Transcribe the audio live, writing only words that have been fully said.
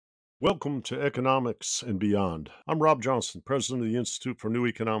Welcome to Economics and Beyond. I'm Rob Johnson, president of the Institute for New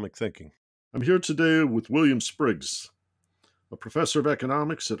Economic Thinking. I'm here today with William Spriggs, a professor of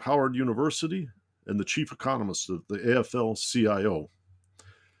economics at Howard University and the chief economist of the AFL-CIO.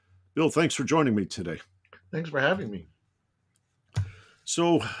 Bill, thanks for joining me today. Thanks for having me.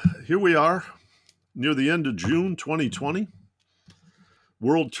 So here we are, near the end of June 2020.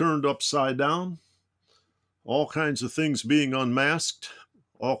 World turned upside down, all kinds of things being unmasked,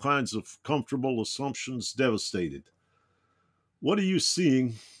 all kinds of comfortable assumptions devastated. What are you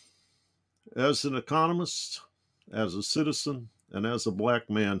seeing as an economist, as a citizen, and as a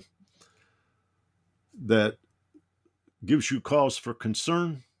black man that gives you cause for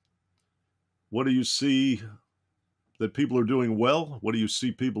concern? What do you see that people are doing well? What do you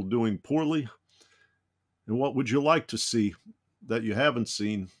see people doing poorly? And what would you like to see that you haven't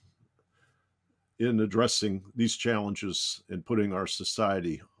seen in addressing these challenges and putting our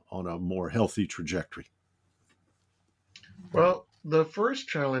society on a more healthy trajectory? Well, the first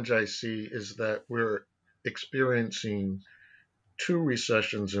challenge I see is that we're experiencing two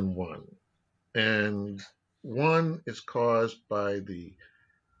recessions in one. And one is caused by the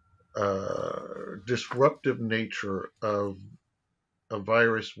disruptive nature of a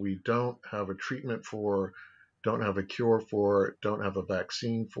virus we don't have a treatment for, don't have a cure for, don't have a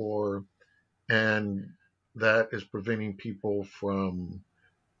vaccine for. And that is preventing people from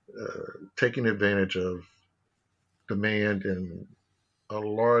taking advantage of demand in a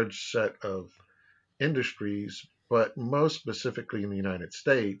large set of industries, but most specifically in the United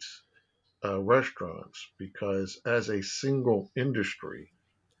States, restaurants, because as a single industry,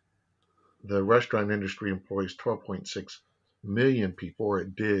 the restaurant industry employs 12.6 million people, or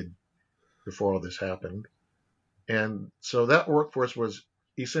it did before all this happened. And so that workforce was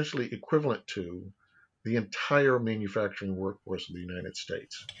essentially equivalent to the entire manufacturing workforce of the United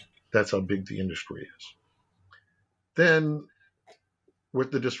States. That's how big the industry is. Then,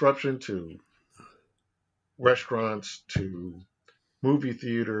 with the disruption to restaurants, to movie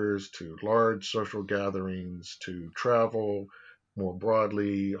theaters, to large social gatherings, to travel more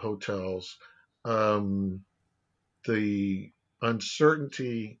broadly, hotels, the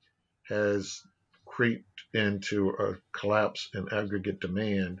uncertainty has creeped into a collapse in aggregate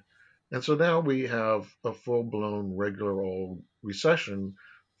demand. And so now we have a full-blown regular old recession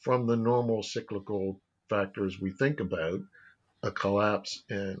from the normal cyclical factors we think about, a collapse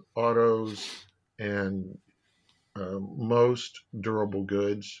in autos and most durable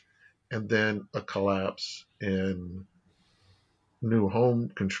goods, and then a collapse in new home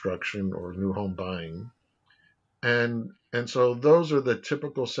construction or new home buying. And so those are the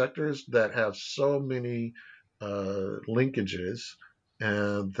typical sectors that have so many linkages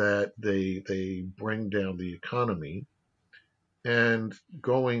and that they bring down the economy. And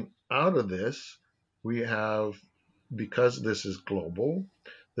going out of this, we have, because this is global,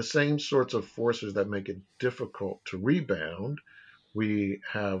 the same sorts of forces that make it difficult to rebound. We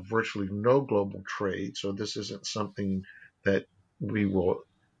have virtually no global trade, so this isn't something that we will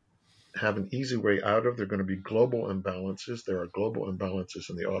have an easy way out of. There are going to be global imbalances. There are global imbalances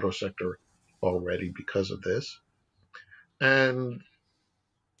in the auto sector already because of this. And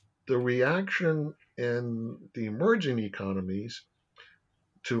the reaction in the emerging economies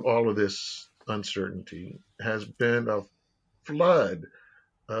to all of this uncertainty has been a flood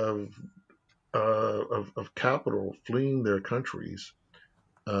of capital fleeing their countries,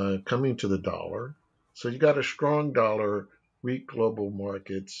 coming to the dollar. So you got a strong dollar, weak global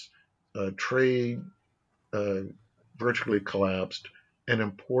markets, trade virtually collapsed. An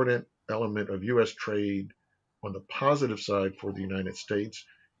important element of U.S. trade on the positive side for the United States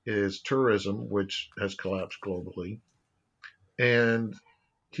is tourism, which has collapsed globally, and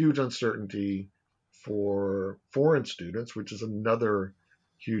huge uncertainty for foreign students, which is another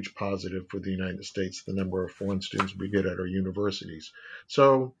huge positive for the United States, the number of foreign students we get at our universities.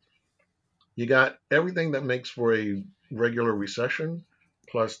 So you got everything that makes for a regular recession,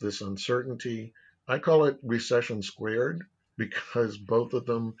 plus this uncertainty. I call it recession squared because both of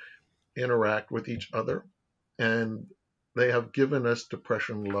them interact with each other, and they have given us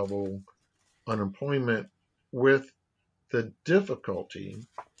depression level unemployment with the difficulty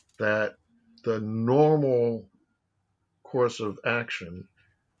that the normal course of action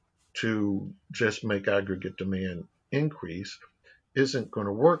to just make aggregate demand increase isn't going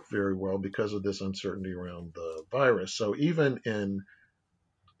to work very well because of this uncertainty around the virus. So even in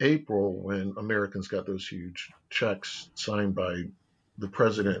April, when Americans got those huge checks signed by the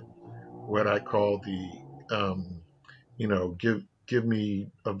president, what I call the, give me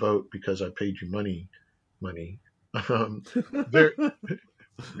a vote because I paid you money. There,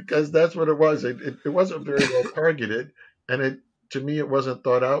 because that's what it was. It wasn't very well targeted, and to me it wasn't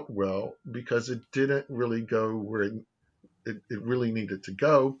thought out well because it didn't really go where it really needed to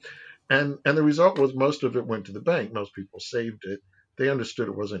go, and the result was most of it went to the bank. Most people saved it. They understood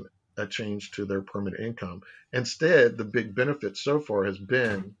it wasn't a change to their permanent income. Instead, the big benefit so far has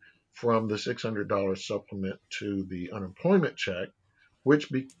been from the $600 supplement to the unemployment check, which,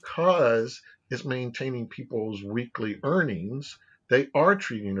 because it's maintaining people's weekly earnings, they are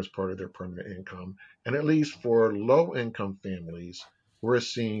treating as part of their permanent income. And at least for low income families, we're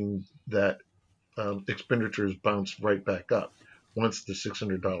seeing that expenditures bounce right back up once the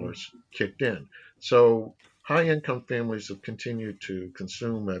 $600 kicked in. So high income families have continued to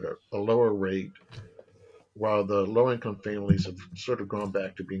consume at a lower rate, while the low income families have sort of gone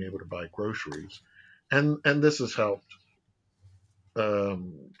back to being able to buy groceries. And this has helped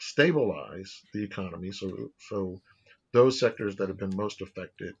stabilize the economy. So those sectors that have been most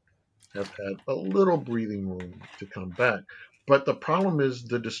affected have had a little breathing room to come back. But the problem is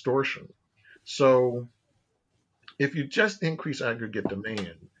the distortion. So if you just increase aggregate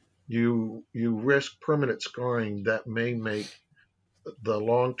demand, you risk permanent scarring that may make the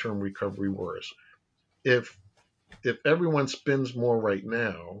long term recovery worse. If if everyone spends more right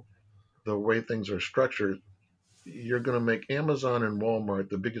now, the way things are structured, you're going to make Amazon and Walmart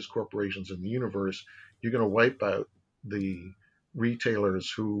the biggest corporations in the universe. You're going to wipe out the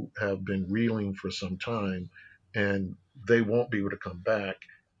retailers who have been reeling for some time, and they won't be able to come back.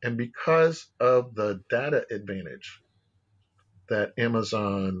 And because of the data advantage that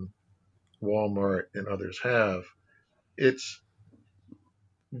Amazon, Walmart, and others have, it's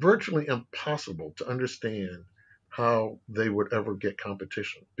virtually impossible to understand how they would ever get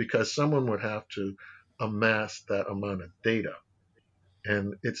competition because someone would have to amass that amount of data.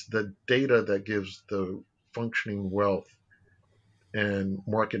 And it's the data that gives the functioning wealth and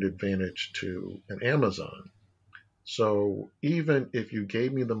market advantage to an Amazon. So even if you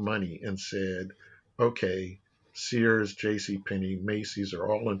gave me the money and said, okay, Sears, J.C. Penney, Macy's are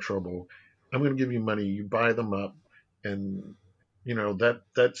all in trouble. I'm going to give you money. You buy them up, and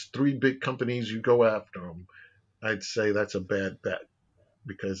that's three big companies. You go after them. I'd say that's a bad bet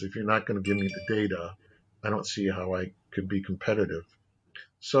because if you're not going to give me the data, I don't see how I could be competitive.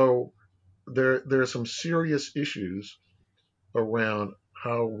 So there are some serious issues around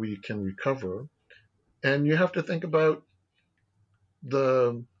how we can recover, and you have to think about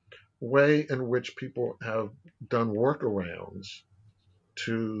the way in which people have done workarounds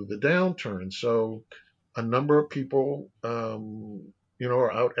to the downturn. So a number of people,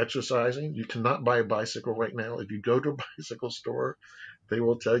 are out exercising. You cannot buy a bicycle right now. If you go to a bicycle store, they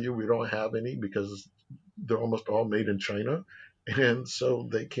will tell you we don't have any because they're almost all made in China. And so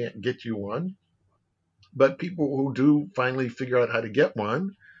they can't get you one. But people who do finally figure out how to get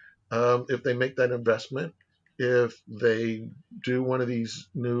one, if they make that investment, if they do one of these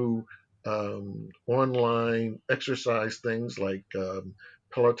new online exercise things like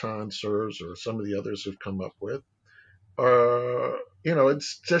Peloton serves or some of the others have come up with,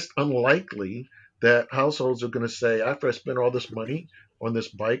 it's just unlikely that households are going to say, after I spend all this money on this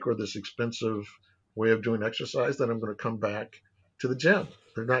bike or this expensive way of doing exercise, that I'm going to come back to the gym.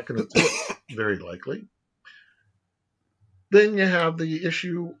 They're not going to do it, very likely. Then you have the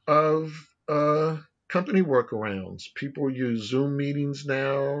issue of company workarounds. People use Zoom meetings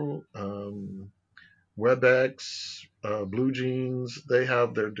now, WebEx, Blue Jeans. They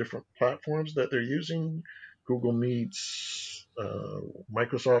have their different platforms that they're using. Google Meets,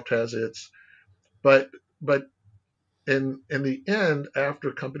 Microsoft has its. But in the end,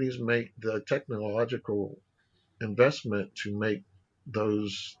 after companies make the technological investment to make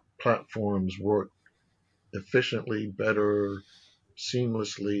those platforms work efficiently, better,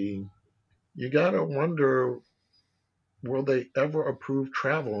 seamlessly, you got to wonder, will they ever approve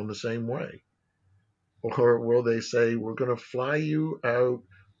travel in the same way? Or will they say, we're going to fly you out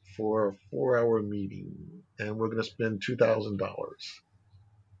for a 4 hour meeting and we're going to spend $2,000?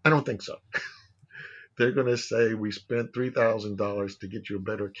 I don't think so. They're going to say, we spent $3,000 to get you a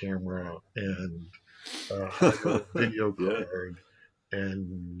better camera and a higher video Yeah. card,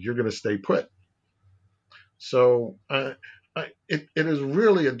 and you're going to stay put. So it is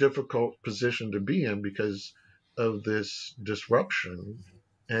really a difficult position to be in because of this disruption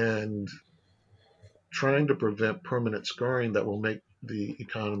and trying to prevent permanent scarring that will make the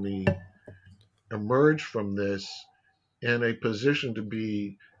economy emerge from this in a position to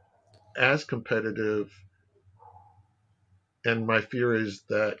be as competitive. And my fear is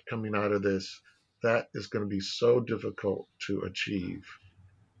that coming out of this, that is going to be so difficult to achieve.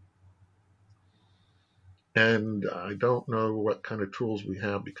 And I don't know what kind of tools we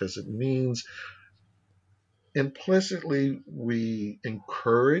have, because it means implicitly we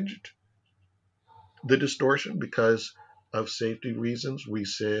encouraged the distortion because of safety reasons. We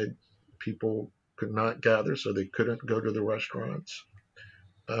said people could not gather, so they couldn't go to the restaurants,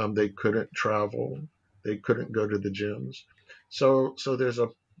 they couldn't travel, they couldn't go to the gyms. So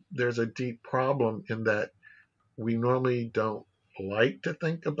there's a deep problem in that we normally don't like to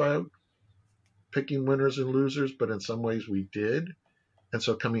think about picking winners and losers, but in some ways we did. And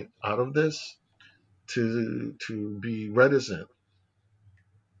so coming out of this, to be reticent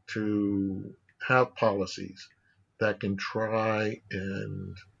to have policies that can try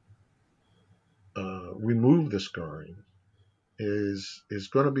and remove the scarring is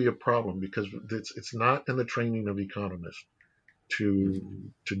going to be a problem, because it's not in the training of economists to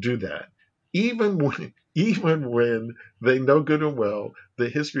do that. Even when they know good and well the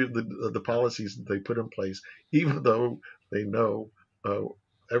history of the policies that they put in place, even though they know uh,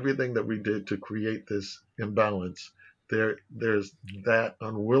 everything that we did to create this imbalance, there's that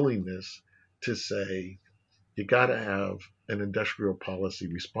unwillingness to say you got to have an industrial policy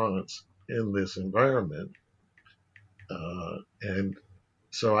response in this environment, and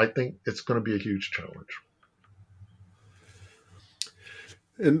so I think it's going to be a huge challenge.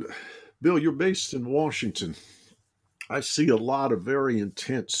 And Bill, you're based in Washington. I see a lot of very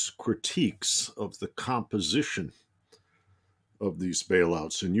intense critiques of the composition of these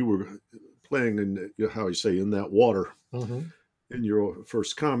bailouts, and you were playing in, how you say, in that water Mm-hmm. in your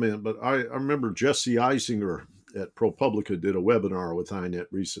first comment. But I remember Jesse Eisinger at ProPublica did a webinar with INET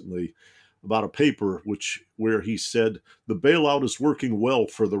recently about a paper where he said the bailout is working well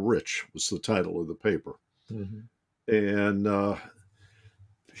for the rich was the title of the paper. Mm-hmm. And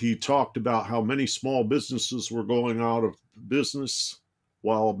he talked about how many small businesses were going out of business,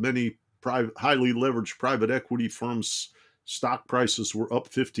 while many highly leveraged private equity firms' stock prices were up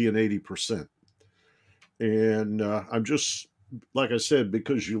 50 and 80%. And I'm just, like I said,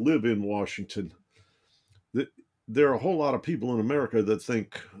 because you live in Washington, there are a whole lot of people in America that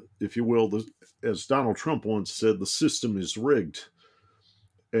think, if you will, as Donald Trump once said, the system is rigged.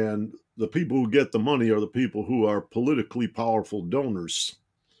 And the people who get the money are the people who are politically powerful donors,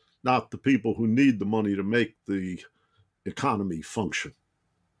 not the people who need the money to make the economy function.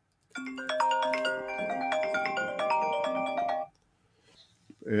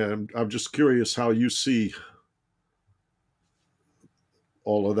 And I'm just curious how you see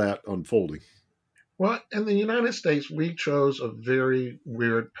all of that unfolding. Well, in the United States, we chose a very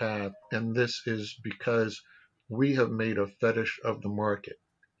weird path, and this is because we have made a fetish of the market.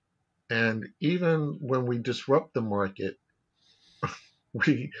 And even when we disrupt the market,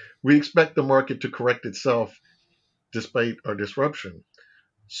 we we expect the market to correct itself despite our disruption.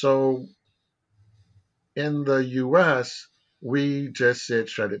 So in the US, we just said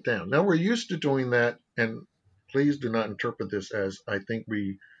shut it down. Now we're used to doing that, and please do not interpret this as I think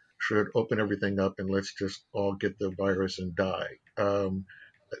we should open everything up and let's just all get the virus and die.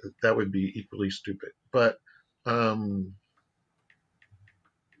 That would be equally stupid. Um,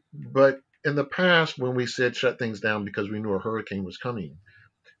 but in the past, when we said shut things down because we knew a hurricane was coming,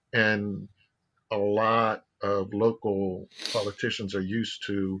 and a lot of local politicians are used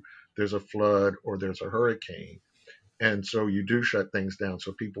to there's a flood or there's a hurricane, and so you do shut things down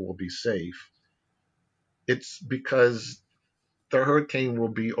so people will be safe. It's because the hurricane will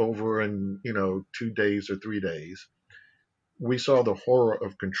be over in 2 days or 3 days. We saw the horror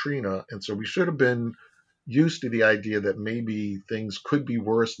of Katrina, and so we should have been used to the idea that maybe things could be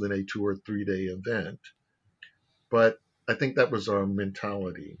worse than a 2 or 3 day event. But I think that was our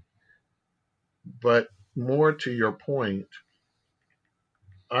mentality. But more to your point,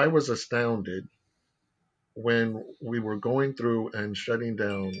 I was astounded when we were going through and shutting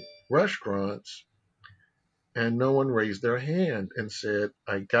down restaurants, and no one raised their hand and said,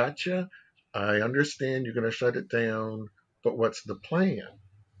 I gotcha. I understand you're going to shut it down, but what's the plan?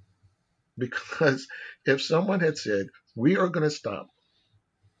 Because if someone had said, we are going to stop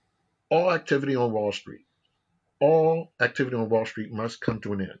all activity on Wall Street, all activity on Wall Street must come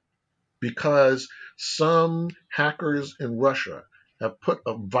to an end because some hackers in Russia have put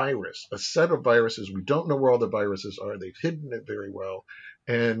a virus, a set of viruses. We don't know where all the viruses are. They've hidden it very well.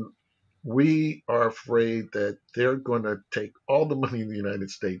 And we are afraid that they're going to take all the money in the United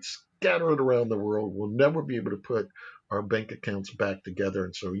States, scatter it around the world. We'll never be able to put our bank accounts back together.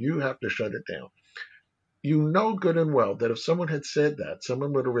 And so you have to shut it down. You know good and well that if someone had said that,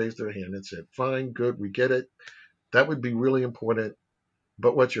 someone would have raised their hand and said, fine, good, we get it. That would be really important.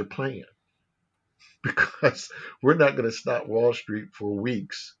 But what's your plan? Because we're not going to stop Wall Street for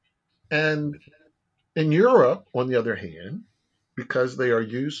weeks. And In Europe, on the other hand, because they are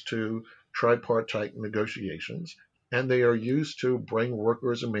used to tripartite negotiations and they are used to bring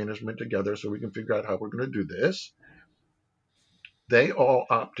workers and management together so we can figure out how we're going to do this, they all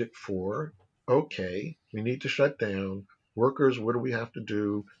opted for, okay, we need to shut down. Workers, what do we have to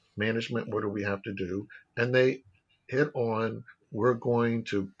do? Management, what do we have to do? And they hit on, we're going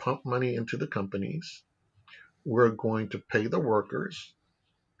to pump money into the companies. We're going to pay the workers.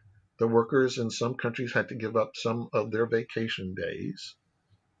 The workers in some countries had to give up some of their vacation days.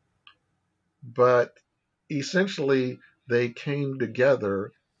 But essentially, they came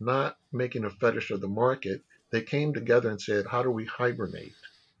together, not making a fetish of the market. They came together and said, how do we hibernate?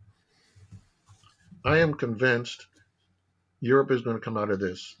 I am convinced Europe is going to come out of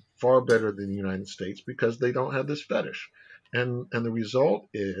this far better than the United States because they don't have this fetish. And the result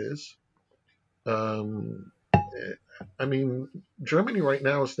is, um, I mean, Germany right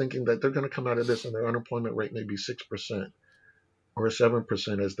now is thinking that they're going to come out of this and their unemployment rate may be 6% or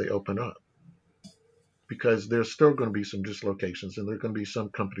 7% as they open up. Because there's still going to be some dislocations and there are going to be some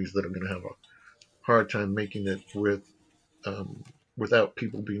companies that are going to have a hard time making it without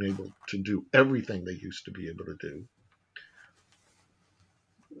people being able to do everything they used to be able to do.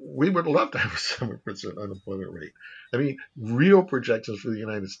 We would love to have a 7% unemployment rate. I mean, real projections for the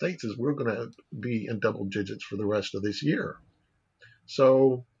United States is we're going to be in double digits for the rest of this year.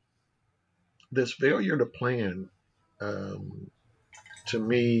 So this failure to plan, to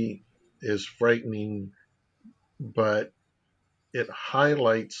me, is frightening, but it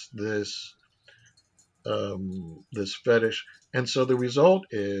highlights this fetish. And so the result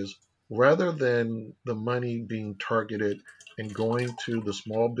is, rather than the money being targeted and going to the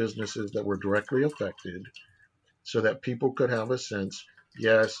small businesses that were directly affected so that people could have a sense,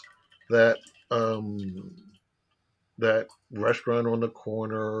 yes, that that restaurant on the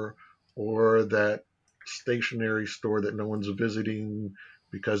corner or that stationery store that no one's visiting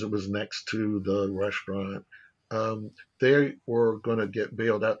because it was next to the restaurant, they were going to get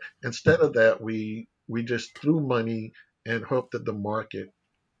bailed out. Instead of that, we just threw money and hoped that the market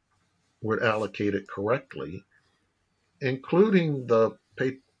would allocate it correctly, including the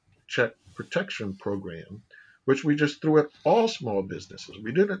Paycheck Protection Program, which we just threw at all small businesses.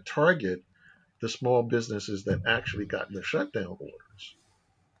 We didn't target the small businesses that actually got the shutdown orders.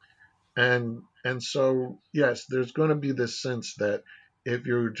 And so, yes, there's going to be this sense that if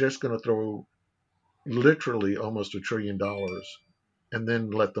you're just going to throw literally almost $1 trillion and then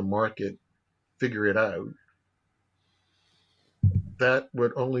let the market figure it out, that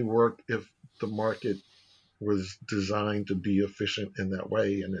would only work if the market was designed to be efficient in that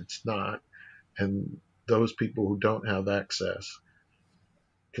way, and it's not. And those people who don't have access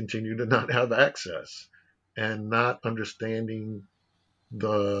continue to not have access, and not understanding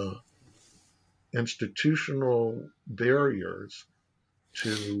the institutional barriers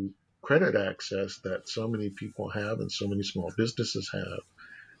to credit access that so many people have and so many small businesses have,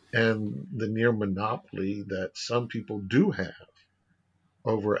 and the near monopoly that some people do have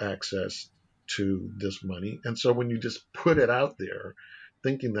over access to this money. And so when you just put it out there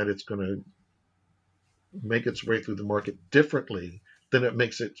thinking that it's going to make its way through the market differently than it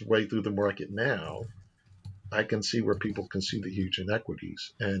makes its way through the market now, I can see where people can see the huge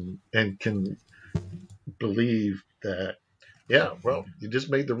inequities and can believe that, yeah, well, you just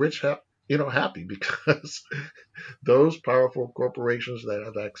made the rich happy because those powerful corporations that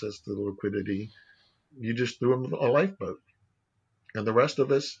have access to the liquidity, you just threw them a lifeboat. And the rest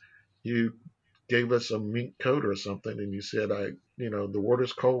of us, you gave us a mink coat or something, and you said, the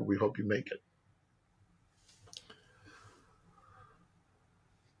water's cold. We hope you make it.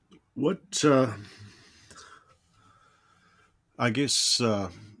 What, I guess,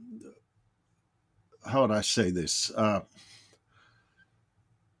 how would I say this?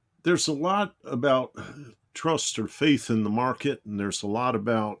 There's a lot about trust or faith in the market, and there's a lot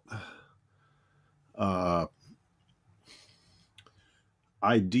about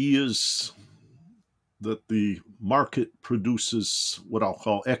ideas that the market produces what I'll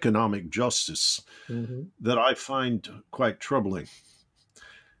call economic justice that I find quite troubling.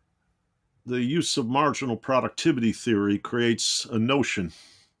 The use of marginal productivity theory creates a notion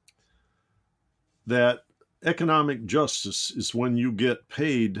that economic justice is when you get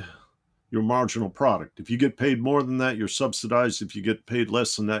paid your marginal product. If you get paid more than that, you're subsidized. If you get paid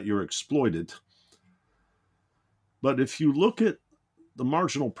less than that, you're exploited. But if you look at the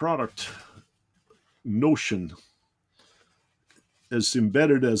marginal product notion as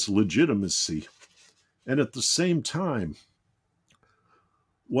embedded as legitimacy, and at the same time,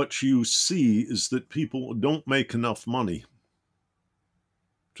 what you see is that people don't make enough money.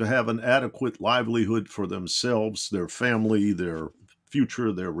 to have an adequate livelihood for themselves, their family, their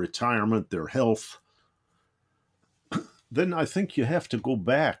future, their retirement, their health, then I think you have to go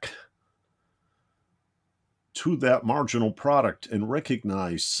back to that marginal product and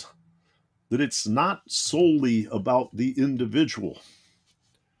recognize that it's not solely about the individual,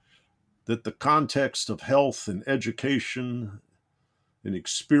 that the context of health and education and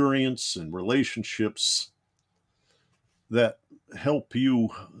experience and relationships that help you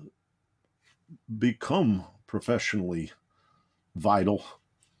become professionally vital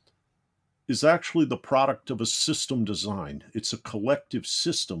is actually the product of a system design. It's a collective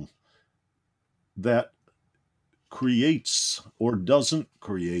system that creates or doesn't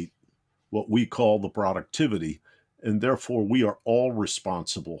create what we call the productivity, and therefore we are all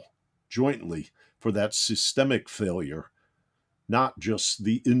responsible jointly for that systemic failure, not just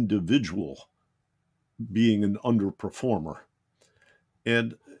the individual being an underperformer.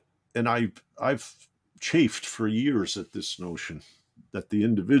 And I've chafed for years at this notion that the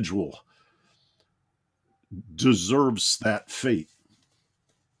individual deserves that fate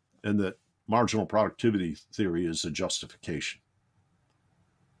and that marginal productivity theory is a justification.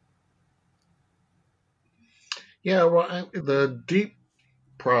 Yeah, well, the deep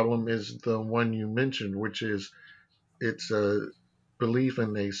problem is the one you mentioned, which is it's a belief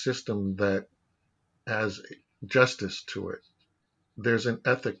in a system that has justice to it. There's an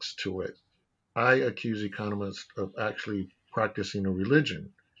ethics to it. I accuse economists of actually practicing a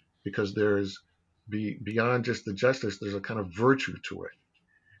religion because beyond just the justice, there's a kind of virtue to it.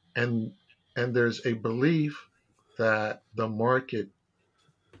 And and there's a belief that the market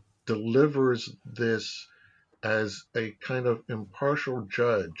delivers this as a kind of impartial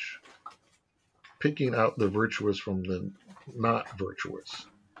judge, picking out the virtuous from the not virtuous.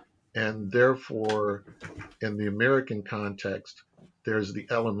 And therefore, in the American context, there's the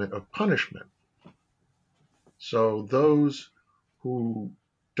element of punishment. So those who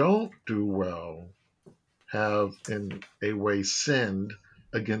don't do well have, in a way, sinned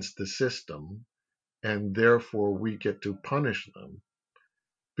against the system, and therefore we get to punish them.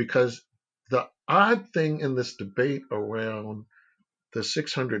 Because the odd thing in this debate around the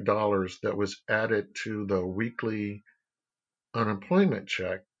 $600 that was added to the weekly unemployment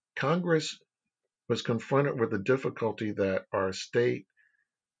check, Congress was confronted with the difficulty that our state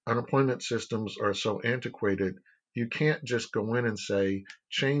unemployment systems are so antiquated, you can't just go in and say,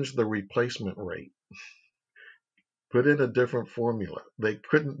 change the replacement rate, put in a different formula. They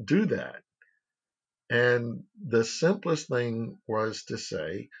couldn't do that. And the simplest thing was to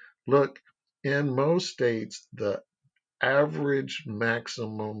say, look, in most states, the average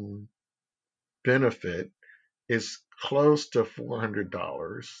maximum benefit is close to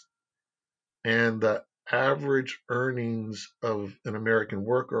 $400, and the average earnings of an American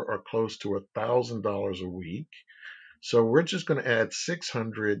worker are close to $1,000 a week. So we're just going to add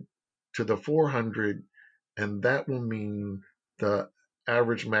 600 to the 400, and that will mean the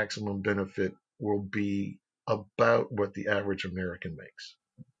average maximum benefit will be about what the average American makes.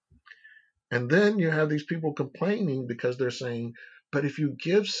 And then you have these people complaining because they're saying, but if you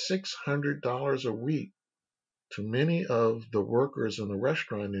give $600 a week to many of the workers in the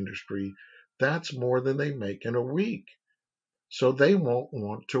restaurant industry, that's more than they make in a week. So they won't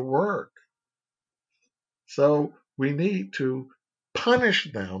want to work. So we need to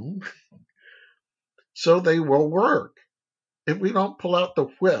punish them so they will work. If we don't pull out the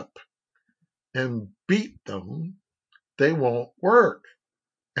whip and beat them, they won't work.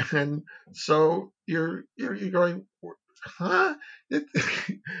 And so you're going, huh? It,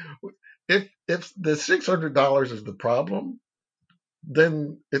 if the $600 is the problem,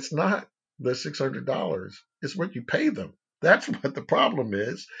 then it's not the $600. It's what you pay them. That's what the problem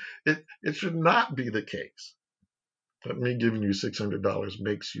is. It should not be the case that me giving you $600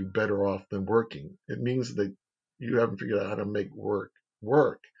 makes you better off than working. It means that you haven't figured out how to make work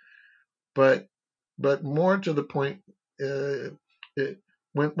work. But more to the point,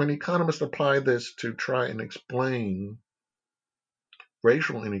 when economists apply this to try and explain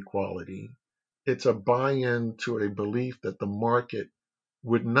racial inequality, it's a buy-in to a belief that the market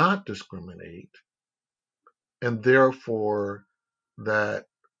would not discriminate, and therefore that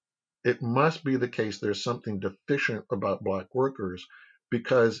it must be the case there's something deficient about Black workers,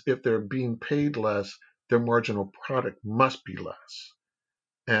 because if they're being paid less, their marginal product must be less.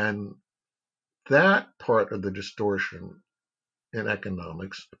 And that part of the distortion in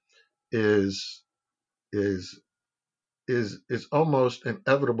economics is is is almost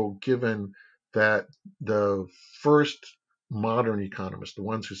inevitable, given that the first modern economists, the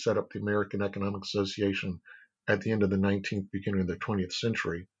ones who set up the American Economic Association at the end of the 19th, beginning of the 20th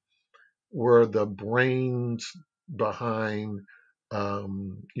century, were the brains behind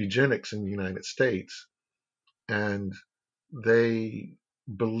eugenics in the United States. And they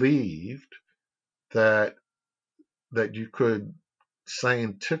believed that you could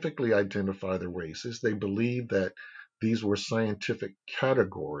scientifically identify the races. They believed that these were scientific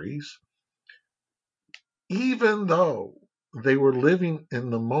categories, even though they were living in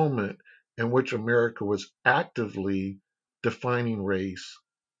the moment in which America was actively defining race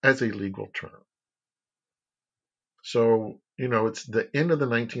as a legal term. So, it's the end of the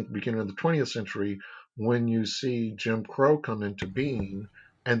 19th, beginning of the 20th century when you see Jim Crow come into being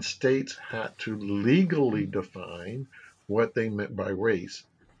and states had to legally define what they meant by race.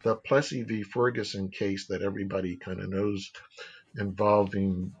 The Plessy v. Ferguson case that everybody kind of knows,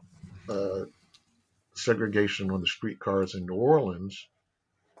 involving segregation on the streetcars in New Orleans,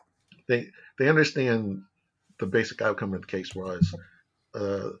 they understand the basic outcome of the case was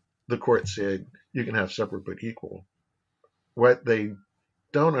the court said you can have separate but equal. What they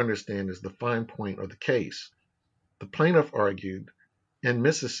don't understand is the fine point of the case. The plaintiff argued in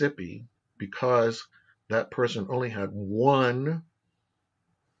Mississippi, because that person only had one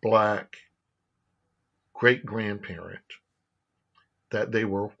black great grandparent, that they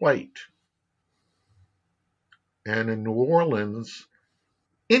were white. And in New Orleans,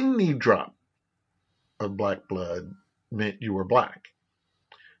 any drop of black blood meant you were black.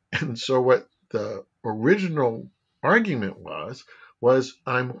 And so what the original argument was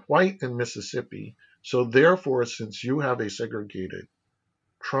I'm white in Mississippi, so therefore, since you have a segregated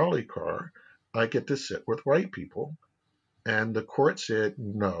trolley car, I get to sit with white people. And the court said,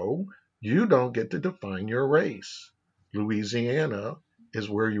 no, you don't get to define your race. Louisiana is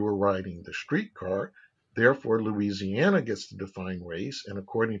where you were riding the streetcar. Therefore, Louisiana gets to define race, and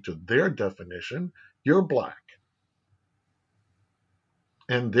according to their definition, you're black.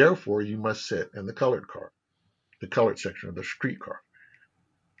 And therefore, you must sit in the colored car, the colored section of the streetcar.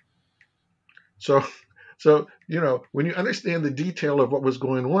 So, when you understand the detail of what was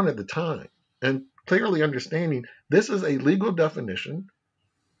going on at the time, and clearly understanding this is a legal definition,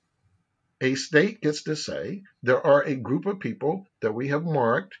 a state gets to say there are a group of people that we have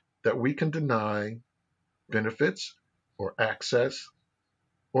marked that we can deny benefits or access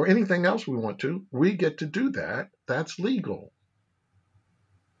or anything else we want to. We get to do that. That's legal.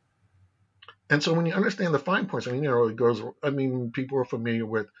 And so when you understand the fine points, it goes, people are familiar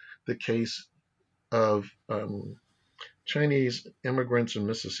with the case of Chinese immigrants in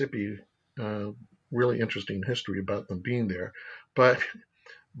Mississippi, really interesting history about them being there, but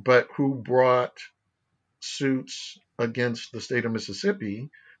who brought suits against the state of Mississippi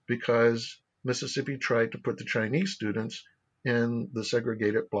because Mississippi tried to put the Chinese students in the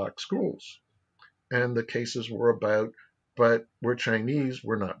segregated black schools. And the cases were about, but we're Chinese,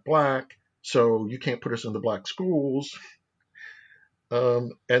 we're not black, so you can't put us in the black schools.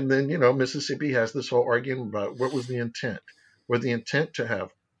 And then, Mississippi has this whole argument about what was the intent. Was the intent to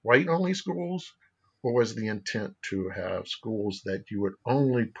have white-only schools, or was the intent to have schools that you would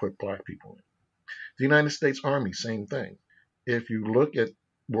only put black people in? The United States Army, same thing. If you look at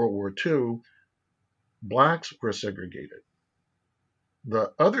World War II, blacks were segregated.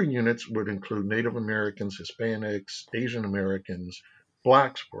 The other units would include Native Americans, Hispanics, Asian Americans.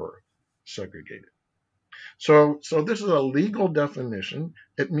 Blacks were segregated. So this is a legal definition.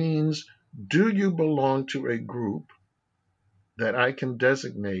 It means, do you belong to a group that I can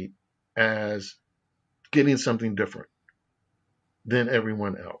designate as getting something different than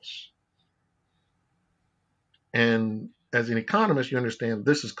everyone else? And as an economist, you understand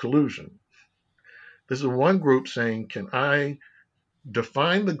this is collusion. This is one group saying, can I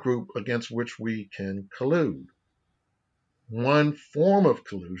define the group against which we can collude? One form of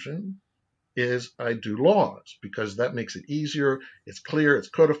collusion is I do laws, because that makes it easier, it's clear, it's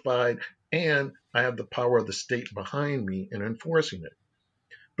codified, and I have the power of the state behind me in enforcing it.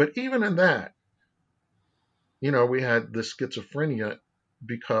 But even in that, we had this schizophrenia,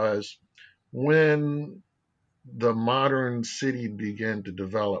 because when the modern city began to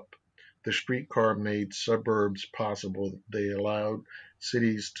develop, the streetcar made suburbs possible. They allowed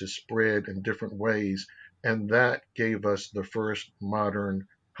cities to spread in different ways, and that gave us the first modern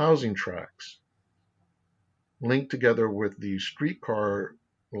housing tracts. Linked together with the streetcar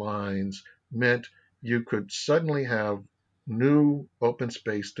lines meant you could suddenly have new open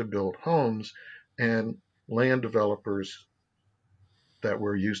space to build homes, and land developers that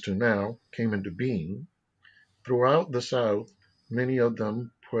we're used to now came into being. Throughout the South, many of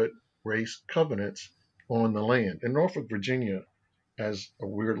them put race covenants on the land. In Norfolk, Virginia, as a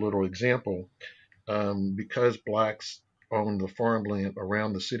weird little example, because blacks owned the farmland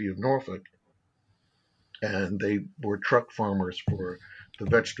around the city of Norfolk, and they were truck farmers for the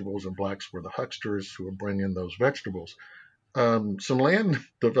vegetables, and blacks were the hucksters who would bring in those vegetables. Some land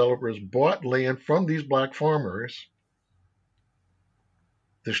developers bought land from these black farmers.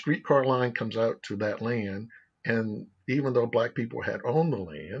 The streetcar line comes out to that land, and even though black people had owned the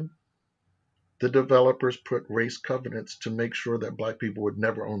land, the developers put race covenants to make sure that black people would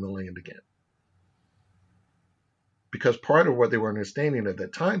never own the land again. Because part of what they were understanding at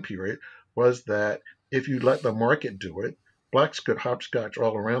that time period was that if you let the market do it, blacks could hopscotch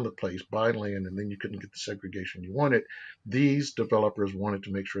all around the place, buy land, and then you couldn't get the segregation you wanted. These developers wanted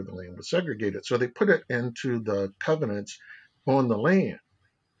to make sure the land was segregated. So they put it into the covenants on the land.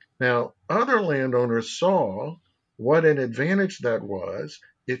 Now, other landowners saw what an advantage that was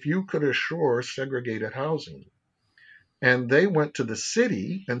if you could assure segregated housing. And they went to the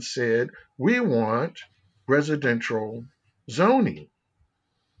city and said, we want residential zoning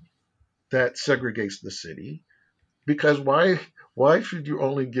that segregates the city, because why should you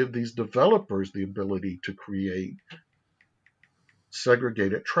only give these developers the ability to create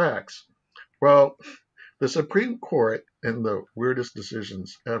segregated tracts? Well, the Supreme Court, in the weirdest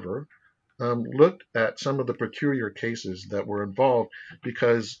decisions ever, looked at some of the peculiar cases that were involved,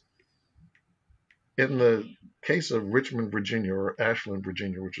 because in the case of Richmond, Virginia, or Ashland,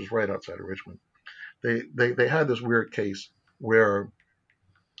 Virginia, which is right outside of Richmond, they had this weird case where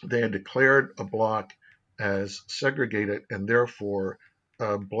they had declared a block as segregated, and therefore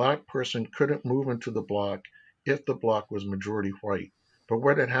a black person couldn't move into the block if the block was majority white. But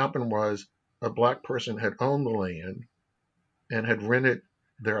what had happened was a black person had owned the land and had rented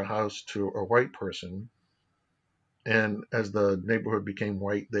their house to a white person. And as the neighborhood became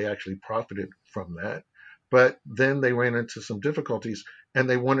white, they actually profited from that. But then they ran into some difficulties, and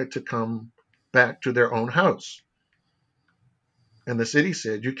they wanted to come back to their own house. And the city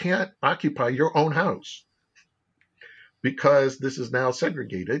said, you can't occupy your own house because this is now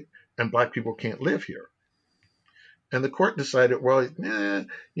segregated and black people can't live here. And the court decided, well,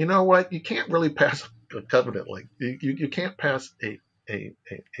 you know what? You can't really pass a covenant like you can't pass a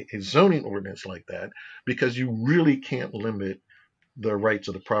zoning ordinance like that, because you really can't limit the rights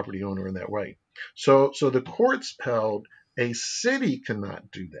of the property owner in that way. So the courts held a city cannot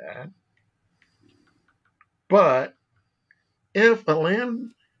do that, but if a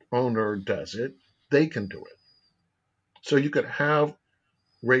landowner does it, they can do it. So you could have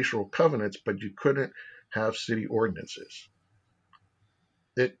racial covenants, but you couldn't have city ordinances.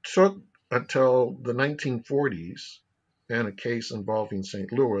 It took until the 1940s and a case involving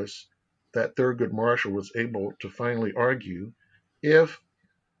St. Louis that Thurgood Marshall was able to finally argue, if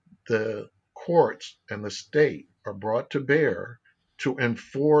the courts and the state are brought to bear to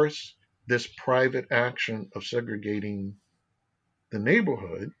enforce this private action of segregating the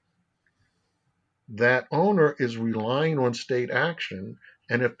neighborhood, that owner is relying on state action.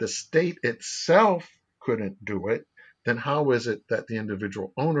 And if the state itself couldn't do it, then how is it that the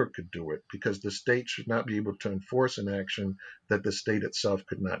individual owner could do it? Because the state should not be able to enforce an action that the state itself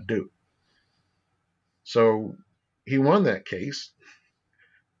could not do. So he won that case.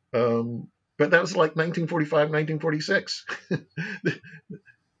 But that was like 1945, 1946.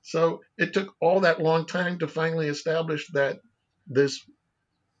 So it took all that long time to finally establish that this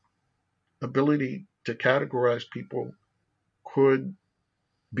ability to categorize people could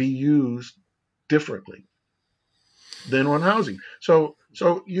be used differently than on housing. So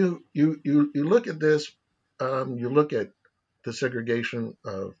you look at this, you look at the segregation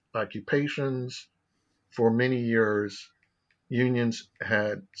of occupations. For many years, unions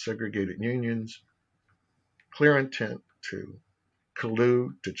had segregated unions, clear intent to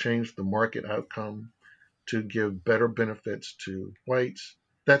collude to change the market outcome, to give better benefits to whites.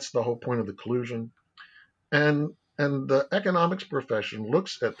 That's the whole point of the collusion. And the economics profession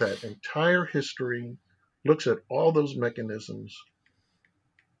looks at that entire history, looks at all those mechanisms,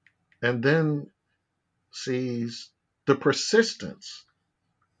 and then sees the persistence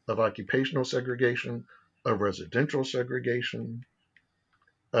of occupational segregation, of residential segregation,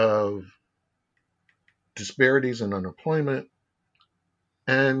 of disparities in unemployment,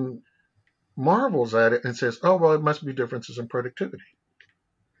 and marvels at it and says, oh, well, it must be differences in productivity.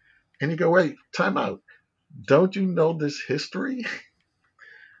 And you go, wait, time out. Don't you know this history?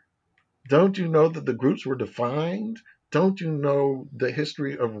 Don't you know that the groups were defined? Don't you know the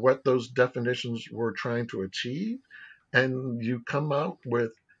history of what those definitions were trying to achieve? And you come out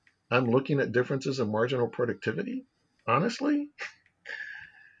with, I'm looking at differences in marginal productivity? Honestly?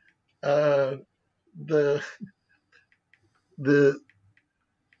 The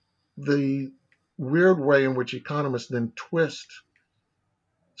weird way in which economists then twist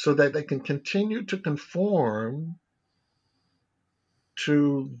so that they can continue to conform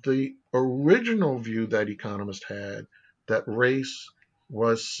to the original view that economists had, that race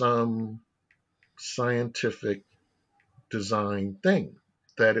was some scientific design thing,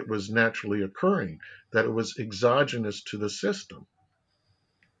 that it was naturally occurring, that it was exogenous to the system,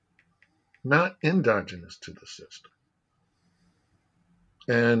 not endogenous to the system.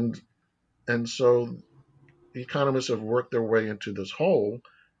 And so economists have worked their way into this hole.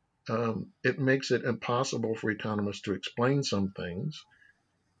 It makes it impossible for economists to explain some things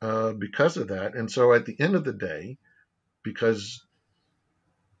because of that. And so at the end of the day, because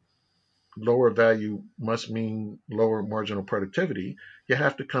lower value must mean lower marginal productivity, you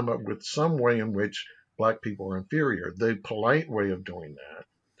have to come up with some way in which Black people are inferior. The polite way of doing that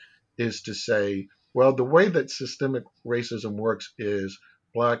is to say, well, the way that systemic racism works is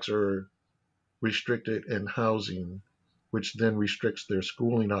Blacks are restricted in housing, which then restricts their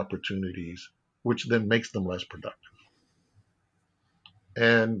schooling opportunities, which then makes them less productive.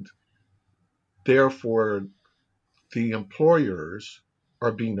 And therefore, the employers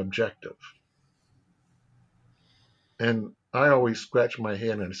are being objective. And I always scratch my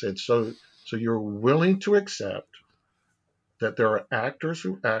head and I said, so you're willing to accept that there are actors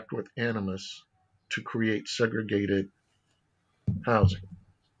who act with animus to create segregated housing.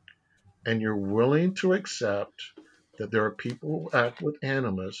 And you're willing to accept that there are people who act with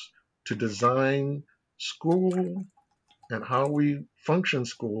animus to design school and how we function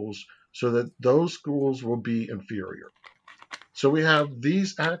schools so that those schools will be inferior. So we have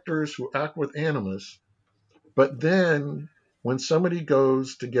these actors who act with animus, but then when somebody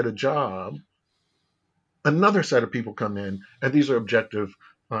goes to get a job, another set of people come in, and these are objective,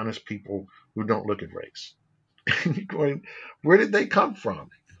 honest people who don't look at race. And you're going, where did they come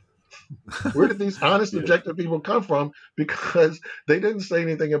from? Where did these honest, Yeah. objective people come from? Because they didn't say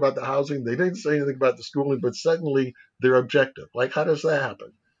anything about the housing, they didn't say anything about the schooling, but suddenly they're objective. Like, how does that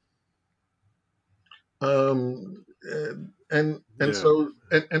happen? And Yeah.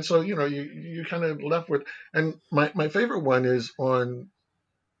 so you kind of left with, and my favorite one is on,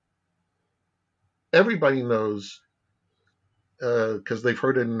 everybody knows because they've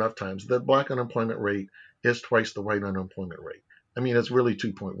heard it enough times, that Black unemployment rate is twice the white unemployment rate. I mean, it's really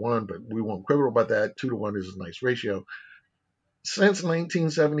 2.1, but we won't quibble about that. 2 to 1 is a nice ratio. Since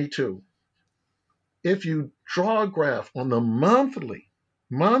 1972, if you draw a graph on the monthly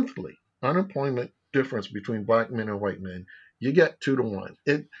unemployment difference between Black men and white men, you get 2 to 1.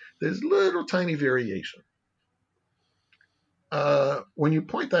 There's little tiny variation. When you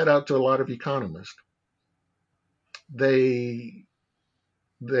point that out to a lot of economists, they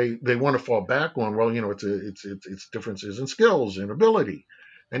want to fall back on, well, it's differences in skills and ability,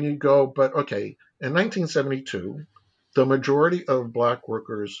 and you go, but okay, in 1972, the majority of Black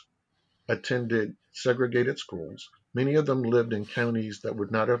workers attended segregated schools. Many of them lived in counties that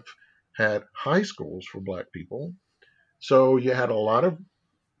would not have had high schools for Black people. So you had a lot of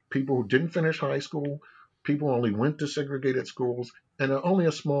people who didn't finish high school, people who only went to segregated schools, and only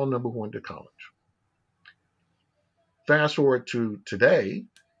a small number who went to college. Fast forward to today,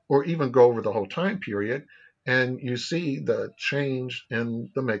 or even go over the whole time period, and you see the change in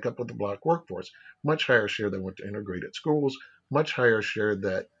the makeup of the Black workforce. Much higher share that went to integrated schools, much higher share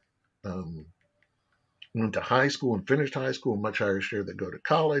that went to high school and finished high school, much higher share that go to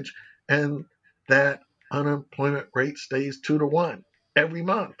college, and that unemployment rate stays 2 to 1 every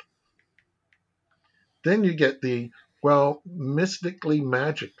month. Then you get the, well, mystically,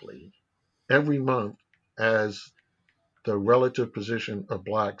 magically, every month, as the relative position of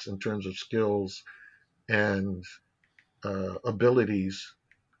Blacks in terms of skills and abilities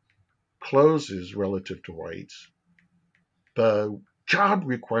closes relative to whites, the job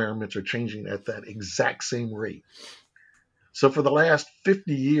requirements are changing at that exact same rate. So for the last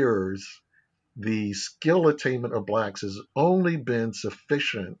 50 years, the skill attainment of Blacks has only been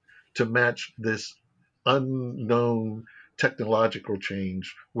sufficient to match this unknown technological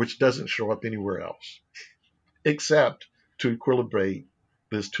change, which doesn't show up anywhere else, except to equilibrate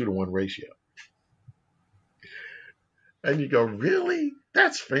this 2 to 1 ratio. And you go, really?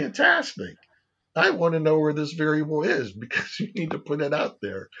 That's fantastic. I want to know where this variable is, because you need to put it out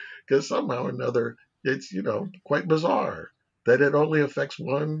there, because somehow or another it's quite bizarre that it only affects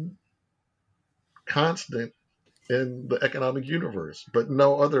one constant in the economic universe, but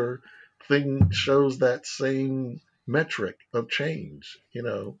no other thing shows that same metric of change.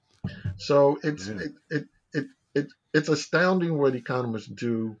 So Yeah. it's astounding what economists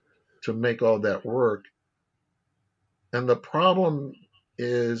do to make all that work. And the problem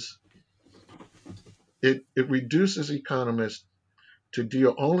is it reduces economists to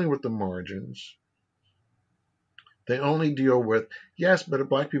deal only with the margins. They only deal with, yes, but if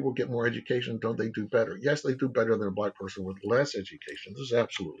black people get more education, don't they do better? Yes, they do better than a black person with less education. This is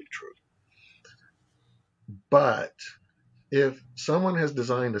absolutely true. But if someone has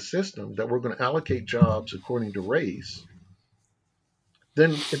designed a system that we're going to allocate jobs according to race,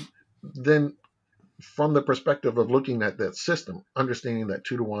 then then from the perspective of looking at that system, understanding that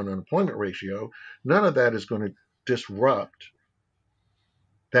 2-to-1 unemployment ratio, none of that is going to disrupt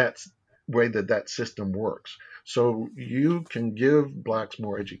that way that system works. So you can give blacks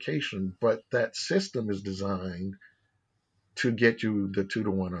more education, but that system is designed to get you the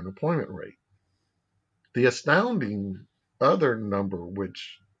 2-to-1 unemployment rate. The astounding other number,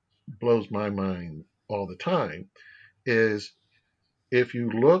 which blows my mind all the time, is if you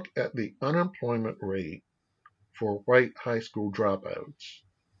look at the unemployment rate for white high school dropouts,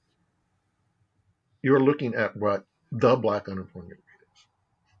 you're looking at what the black unemployment rate is.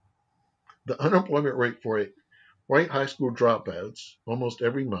 The unemployment rate for white high school dropouts almost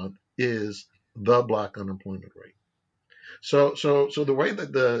every month is the black unemployment rate. So the way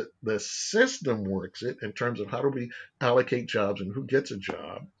that the system works it in terms of how do we allocate jobs and who gets a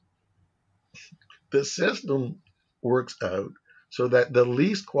job, the system works out so that the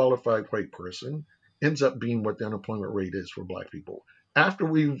least qualified white person ends up being what the unemployment rate is for black people. After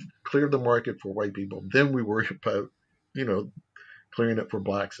we've cleared the market for white people, then we worry about, clearing it for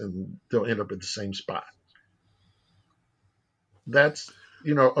blacks, and they'll end up at the same spot. That's,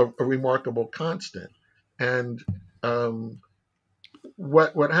 a remarkable constant. And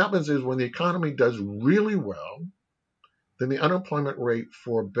what happens is when the economy does really well, then the unemployment rate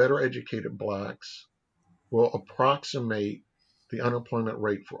for better educated blacks will approximate the unemployment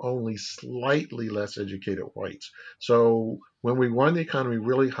rate for only slightly less educated whites. So when we run the economy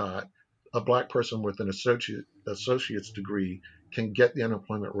really hot, a black person with an associate's degree can get the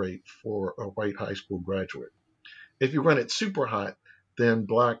unemployment rate for a white high school graduate. If you run it super hot, then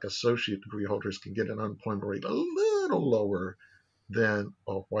black associate degree holders can get an unemployment rate a little lower than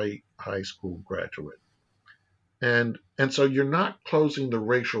a white high school graduate. And so you're not closing the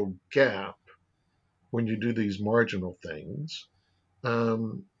racial gap when you do these marginal things,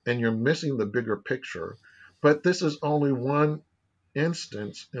 and you're missing the bigger picture. But this is only one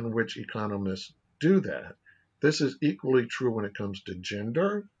instance in which economists do that. This is equally true when it comes to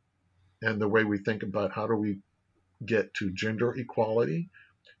gender and the way we think about how do we get to gender equality.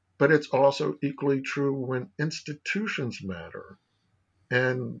 But it's also equally true when institutions matter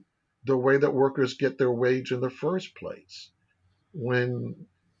and the way that workers get their wage in the first place. When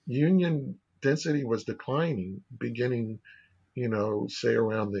union density was declining, beginning, say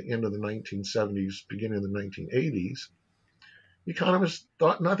around the end of the 1970s, beginning of the 1980s, economists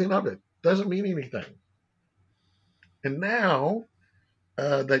thought nothing of it. Doesn't mean anything. And now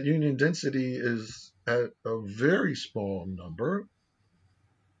that union density is at a very small number,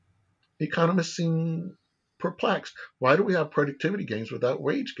 economists seem perplexed. Why do we have productivity gains without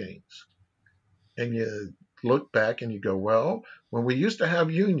wage gains? And you look back and you go, well, when we used to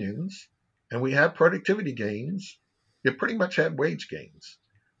have unions and we had productivity gains, you pretty much had wage gains.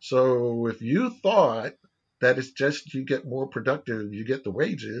 So if you thought that it's just you get more productive, you get the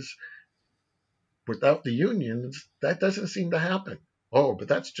wages, without the unions, that doesn't seem to happen. Oh, but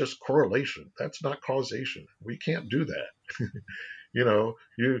that's just correlation. That's not causation. We can't do that.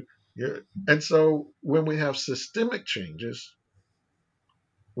 And so when we have systemic changes,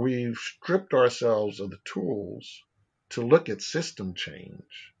 we've stripped ourselves of the tools to look at system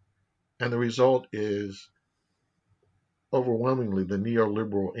change. And the result is overwhelmingly the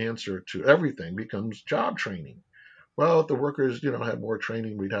neoliberal answer to everything becomes job training. Well, if the workers, had more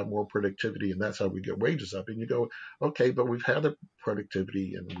training, we'd have more productivity, and that's how we get wages up. And you go, okay, but we've had the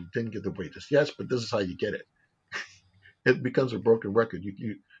productivity and we didn't get the wages. Yes, but this is how you get it. It becomes a broken record.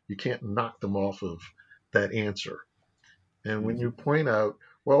 You can't knock them off of that answer. And when you point out,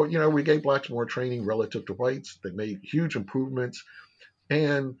 well, we gave blacks more training relative to whites, they made huge improvements,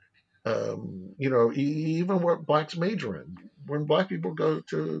 and even what blacks major in, when black people go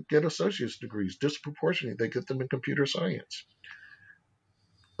to get associate's degrees, disproportionately, they get them in computer science.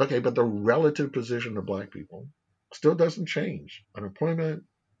 Okay, but the relative position of black people still doesn't change. Unemployment,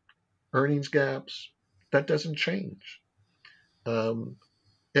 earnings gaps, that doesn't change.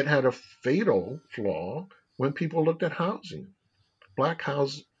 It had a fatal flaw when people looked at housing. Black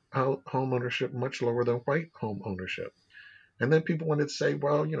home ownership much lower than white home ownership. And then people wanted to say,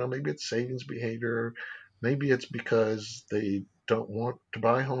 well, maybe it's savings behavior. Maybe it's because they don't want to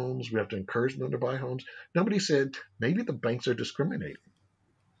buy homes. We have to encourage them to buy homes. Nobody said, maybe the banks are discriminating.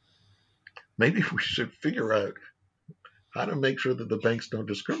 maybe we should figure out how to make sure that the banks don't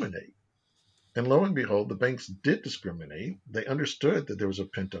discriminate. And lo and behold, the banks did discriminate. They understood that there was a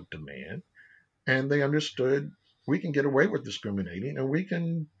pent up demand, and they understood we can get away with discriminating and we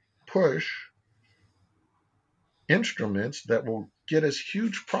can push instruments that will get us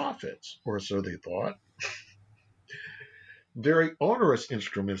huge profits, or so they thought. Very onerous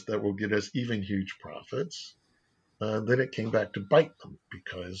instruments that will get us even huge profits. Then it came back to bite them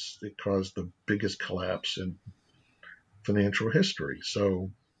because it caused the biggest collapse in financial history.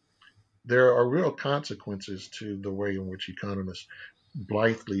 So there are real consequences to the way in which economists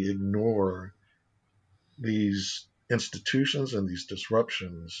blithely ignore these institutions and these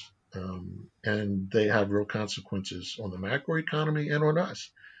disruptions, and they have real consequences on the macroeconomy and on us,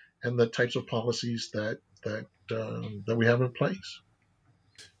 and the types of policies that we have in place.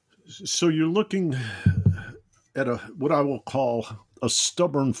 So you're looking at what I will call a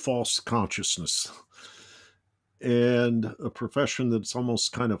stubborn false consciousness, and a profession that's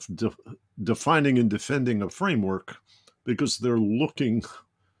almost kind of defining and defending a framework because they're looking,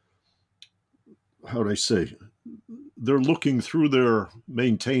 how do I say, they're looking through their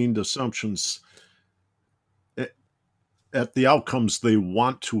maintained assumptions at the outcomes they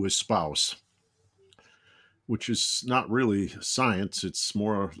want to espouse, which is not really science. It's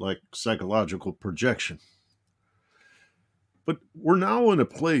more like psychological projection. But we're now in a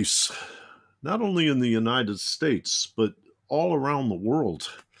place, not only in the United States, but all around the world,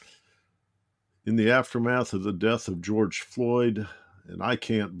 in the aftermath of the death of George Floyd and I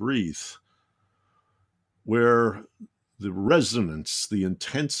Can't Breathe, where the resonance, the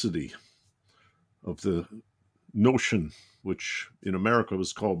intensity of the notion, which in America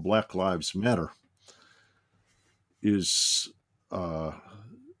was called Black Lives Matter, is, how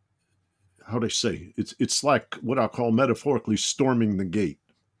do I say, it's like what I call metaphorically storming the gate.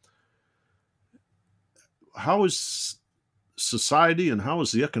 How is society and how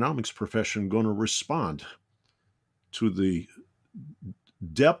is the economics profession going to respond to the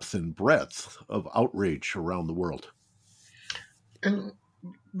depth and breadth of outrage around the world? And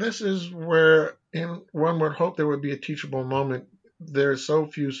this is where one would hope there would be a teachable moment. There are so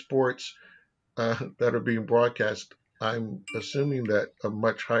few sports that are being broadcast. I'm assuming that a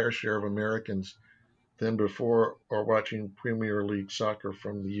much higher share of Americans than before are watching Premier League soccer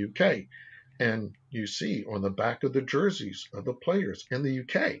from the UK. And you see on the back of the jerseys of the players in the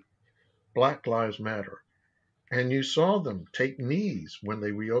UK, Black Lives Matter. And you saw them take knees when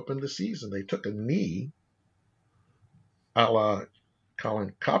they reopened the season. They took a knee a la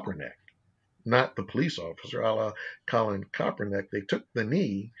Colin Kaepernick, not the police officer, a la Colin Kaepernick. They took the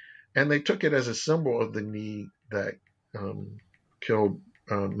knee, and they took it as a symbol of the knee that killed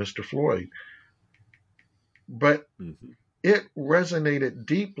Mr. Floyd. But it resonated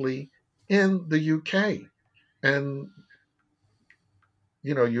deeply in the UK. And,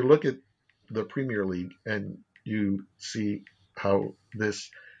 you know, you look at the Premier League and you see how this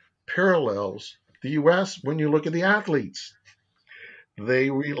parallels the US when you look at the athletes. They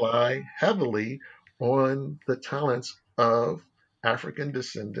rely heavily on the talents of African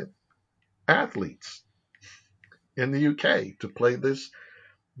descendant athletes in the UK to play this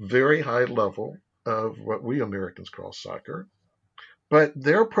very high level of what we Americans call soccer. But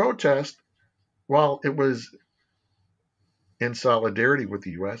their protest, while it was in solidarity with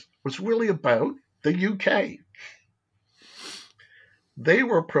the US, was really about the UK. They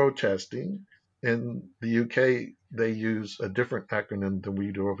were protesting. In the UK, they use a different acronym than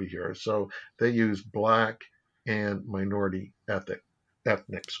we do over here. So they use Black and Minority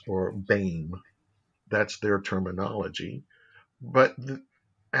Ethnics, or BAME. That's their terminology. But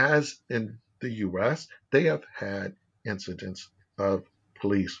as in the US, they have had incidents of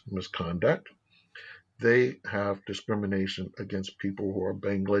police misconduct. They have discrimination against people who are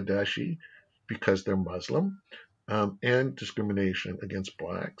Bangladeshi because they're Muslim, and discrimination against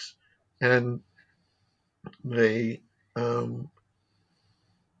blacks. And they,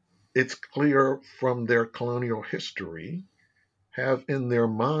 it's clear from their colonial history, have in their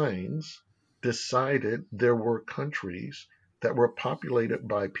minds decided there were countries that were populated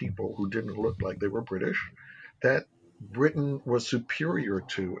by people who didn't look like they were British, that Britain was superior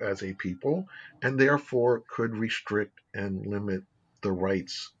to as a people, and therefore could restrict and limit the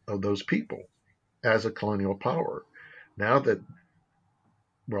rights of those people as a colonial power. Now that,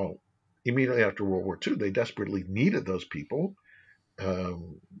 well, immediately after World War II, they desperately needed those people.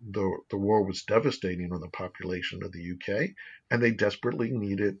 The war was devastating on the population of the UK, and they desperately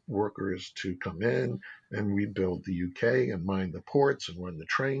needed workers to come in and rebuild the UK and mine the ports and run the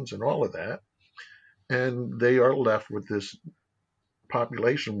trains and all of that. And they are left with this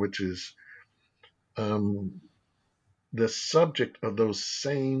population which is um, the subject of those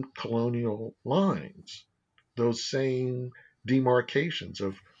same colonial lines, those same demarcations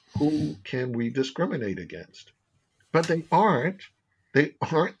of who can we discriminate against. But they aren't. They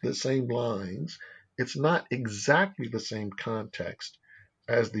aren't the same lines. It's not exactly the same context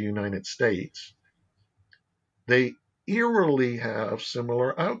as the United States. They eerily have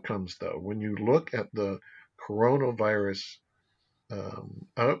similar outcomes, though. When you look at the coronavirus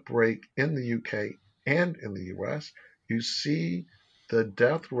outbreak in the UK and in the US, you see the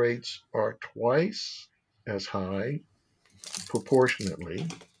death rates are twice as high proportionately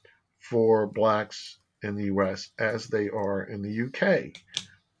for blacks in the US as they are in the UK.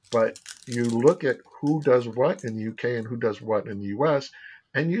 But you look at who does what in the UK and who does what in the US,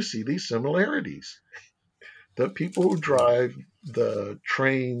 and you see these similarities. The people who drive the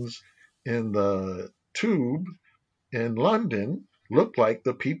trains in the tube in London look like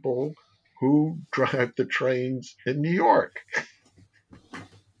the people who drive the trains in New York.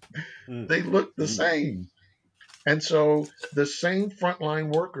 Mm. They look the Mm. same. And so the same frontline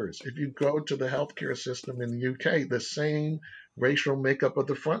workers, if you go to the healthcare system in the UK, the same racial makeup of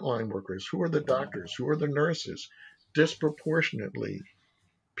the frontline workers. Who are the doctors? Who are the nurses? Disproportionately,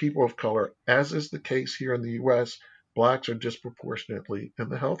 people of color, as is the case here in the US, blacks are disproportionately in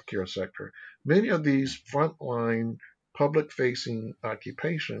the healthcare sector. Many of these frontline public facing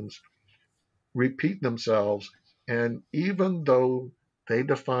occupations repeat themselves, and even though they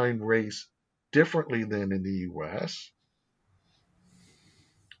define race differently than in the US,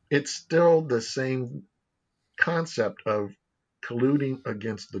 it's still the same concept of colluding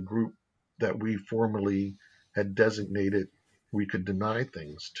against the group that we formerly had designated we could deny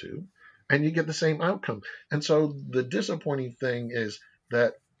things to, and you get the same outcome. And so the disappointing thing is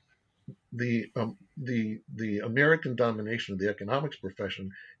that the American domination of the economics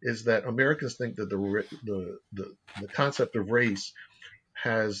profession is that Americans think that the concept of race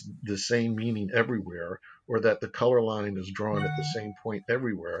has the same meaning everywhere, or that the color line is drawn at the same point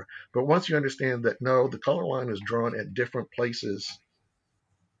everywhere. But once you understand that no, the color line is drawn at different places,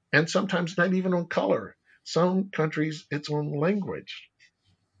 and sometimes not even on color. Some countries it's on language.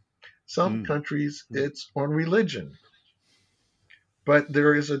 Some Mm. countries Mm. it's on religion. But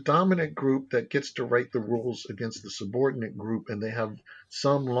there is a dominant group that gets to write the rules against the subordinate group, and they have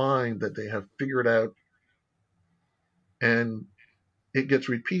some line that they have figured out, and it gets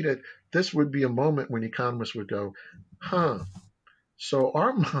repeated. This would be a moment when economists would go, huh, so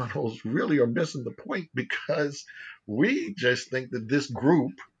our models really are missing the point, because we just think that this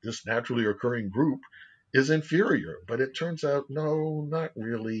group, this naturally occurring group, is inferior. But it turns out, no, not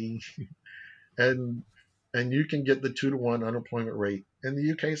really. And you can get the 2-to-1 unemployment rate. In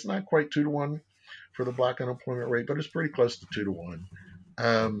the UK, it's not quite 2-to-1 for the black unemployment rate, but it's pretty close to 2-to-1.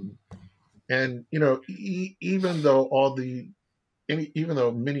 Um, and even though even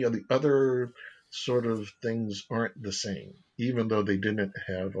though many of the other sort of things aren't the same, even though they didn't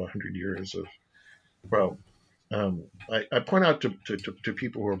have 100 years of, well, I point out to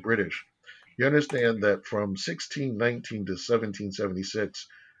people who are British, you understand that from 1619 to 1776,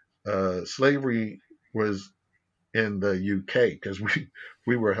 slavery was in the UK because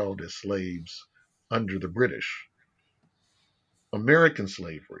we were held as slaves under the British. American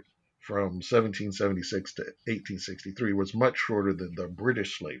slavery from 1776 to 1863 was much shorter than the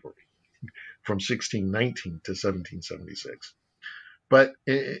British slavery from 1619 to 1776. But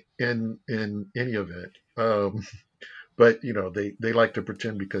in any event, but they like to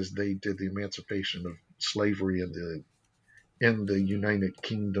pretend because they did the emancipation of slavery in the United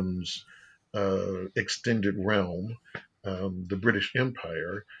Kingdom's extended realm, the British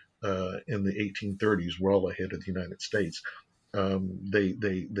Empire, in the 1830s, well ahead of the United States.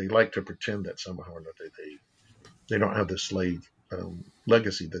 They like to pretend that somehow or another they don't have the slave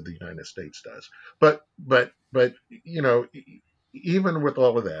legacy that the United States does. But even with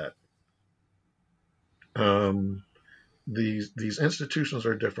all of that, um, these institutions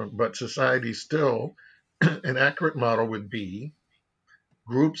are different, but society still an accurate model would be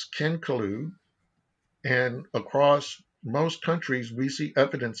groups can collude, and across most countries we see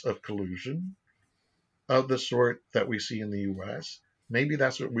evidence of collusion of the sort that we see in the US. Maybe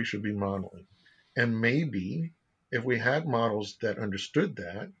that's what we should be modeling. And maybe if we had models that understood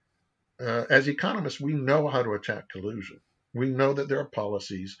that, as economists, we know how to attack collusion. We know that there are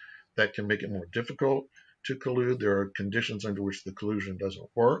policies that can make it more difficult to collude. There are conditions under which the collusion doesn't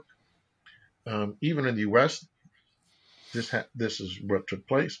work. Even in the US, this is what took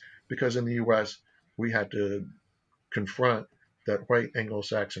place, because in the US, we had to confront that white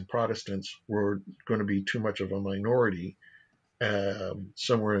Anglo-Saxon Protestants were going to be too much of a minority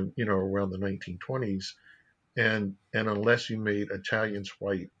somewhere around the 1920s, and unless you made Italians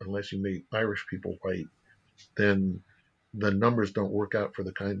white, unless you made Irish people white, then the numbers don't work out for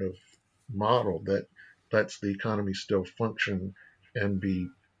the kind of model that lets the economy still function and be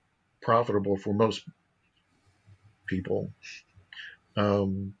profitable for most people,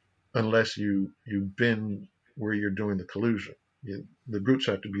 um, unless you bend where you're doing the collusion. The groups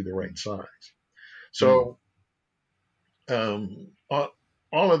have to be the right size. Mm. So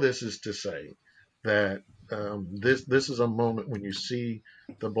all of this is to say that this is a moment when you see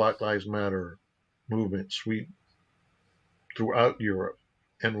the Black Lives Matter movement sweep throughout Europe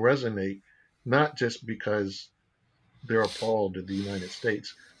and resonate, not just because they're appalled at the United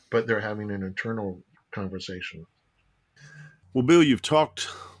States, but they're having an internal conversation. Well, Bill, you've talked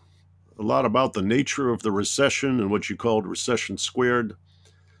a lot about the nature of the recession and what you called recession squared.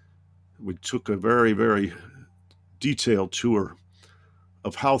 We took a very, very detailed tour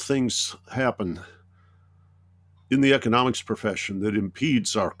of how things happen in the economics profession that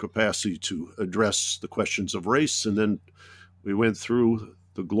impedes our capacity to address the questions of race. And then we went through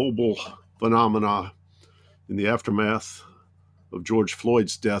the global phenomena in the aftermath of George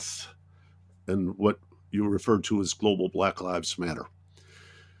Floyd's death and what you referred to as global Black Lives Matter.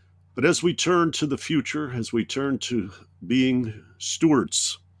 But as we turn to the future, as we turn to being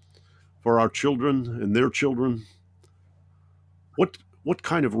stewards for our children and their children, what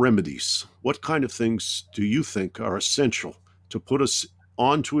kind of remedies, what kind of things do you think are essential to put us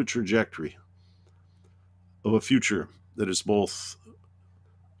onto a trajectory of a future that is both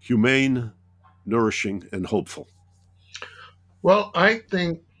humane, nourishing, and hopeful? Well, I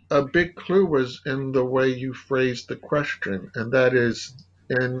think a big clue was in the way you phrased the question, and that is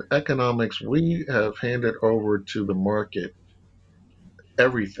in economics, we have handed over to the market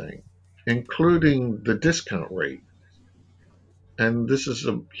everything, including the discount rate. And this is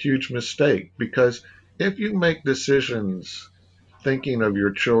a huge mistake because if you make decisions thinking of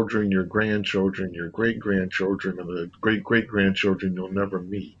your children, your grandchildren, your great grandchildren, and the great great grandchildren you'll never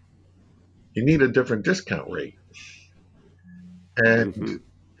meet, you need a different discount rate. And Mm-hmm.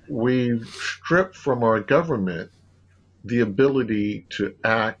 we've stripped from our government the ability to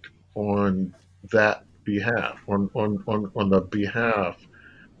act on that behalf, on the behalf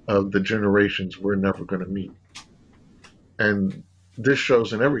of the generations we're never going to meet. And this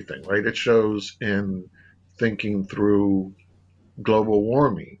shows in everything, right? It shows in thinking through global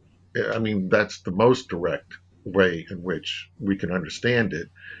warming. I mean, that's the most direct way in which we can understand it.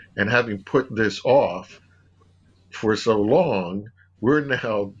 And having put this off for so long, we're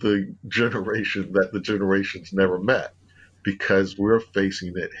now the generation that the generations never met because we're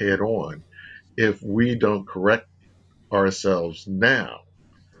facing it head on. If we don't correct ourselves now,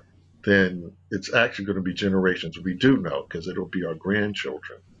 then it's actually going to be generations we do know because it'll be our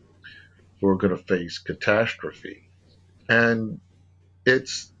grandchildren who are going to face catastrophe. And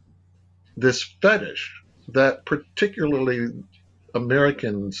it's this fetish that particularly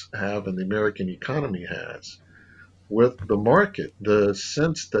Americans have and the American economy has with the market, the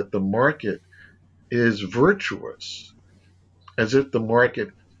sense that the market is virtuous, as if the market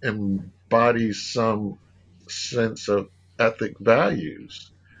embodies some sense of ethic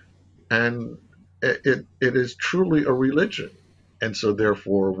values. And it is truly a religion. And so,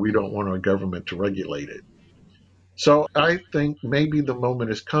 therefore, we don't want our government to regulate it. So, I think maybe the moment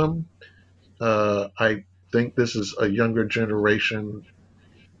has come. I think this is a younger generation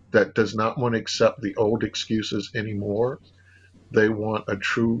that does not want to accept the old excuses anymore. They want a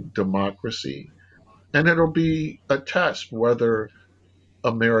true democracy. And it'll be a test whether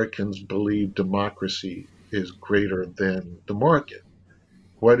Americans believe democracy is greater than the market.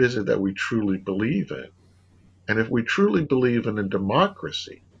 What is it that we truly believe in? And if we truly believe in a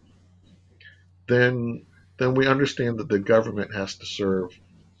democracy, then we understand that the government has to serve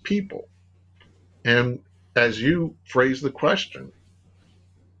people. And as you phrase the question,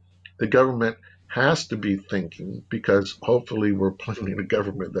 the government has to be thinking because hopefully we're planning a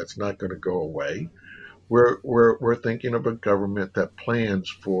government that's not going to go away. We're thinking of a government that plans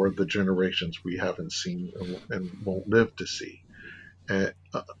for the generations we haven't seen and won't live to see. Uh,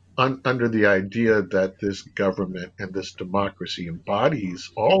 Under the idea that this government and this democracy embodies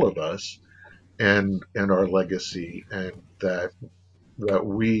all of us and our legacy, and that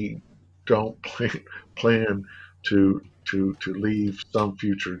we don't plan to leave some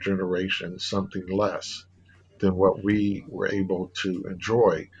future generation something less than what we were able to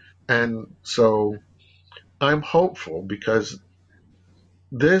enjoy. And so I'm hopeful because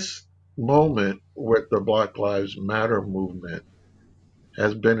this moment with the Black Lives Matter movement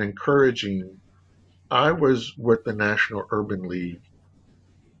has been encouraging I was with the National Urban League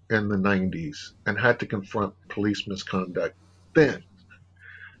in the 90s and had to confront police misconduct then.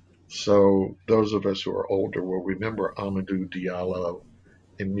 So those of us who are older will remember Amadou Diallo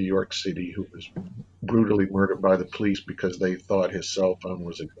in New York City, who was brutally murdered by the police because they thought his cell phone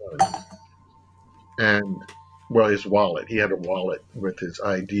was a gun. And, well, his wallet. He had a wallet with his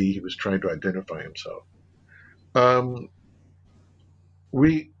ID. He was trying to identify himself. Um,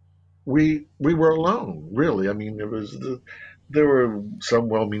 we we were alone, really. I mean, there were some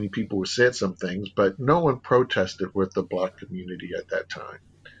well-meaning people who said some things, but no one protested with the Black community at that time.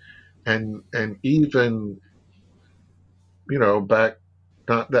 And even, back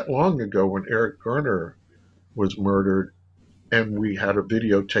not that long ago when Eric Garner was murdered, and we had a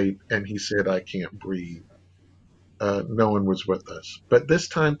videotape, and he said, "I can't breathe." No one was with us, but this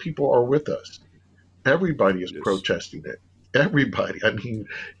time people are with us. Everybody is Yes. protesting it. Everybody. I mean,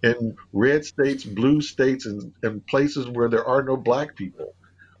 in red states, blue states, and places where there are no black people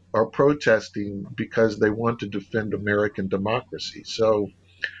are protesting because they want to defend American democracy. So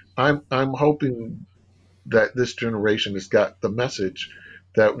I'm hoping that this generation has got the message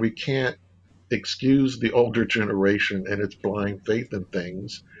that we can't excuse the older generation and its blind faith in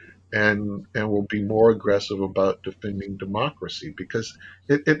things, and will be more aggressive about defending democracy, because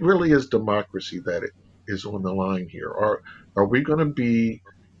it really is democracy that it is on the line here. Are we going to be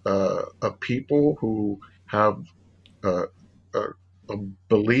a people who have a, a, a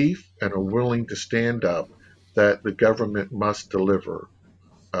belief and are willing to stand up that the government must deliver,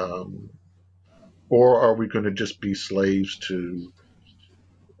 um, or are we going to just be slaves to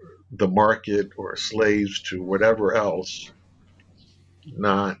the market or slaves to whatever else,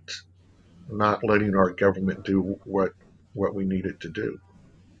 not not letting our government do what we need it to do?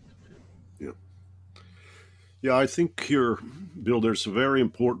 Yeah. Yeah, I think here, Bill, there's a very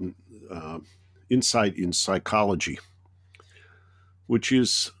important insight in psychology, which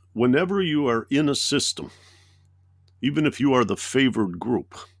is whenever you are in a system, even if you are the favored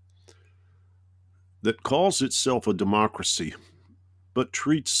group, that calls itself a democracy, but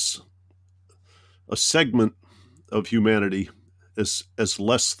treats a segment of humanity as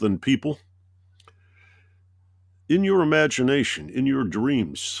less than people, in your imagination, in your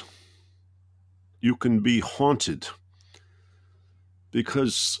dreams, you can be haunted,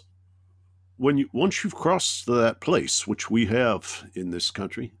 because once you've crossed that place, which we have in this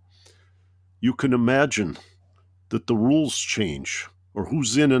country, you can imagine that the rules change, or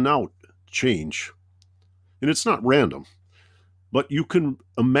who's in and out change. And it's not random, but you can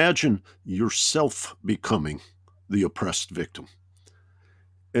imagine yourself becoming the oppressed victim.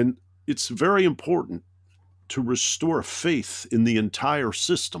 And it's very important to restore faith in the entire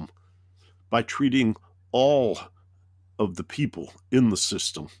system by treating all of the people in the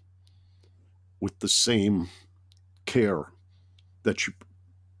system with the same care that you,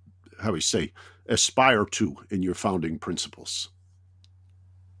 how we say, aspire to in your founding principles.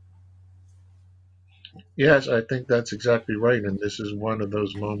 Yes, I think that's exactly right, and this is one of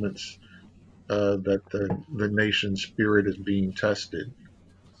those moments that the nation's spirit is being tested.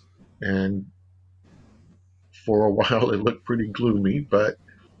 And for a while, it looked pretty gloomy, but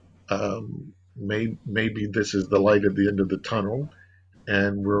maybe this is the light at the end of the tunnel,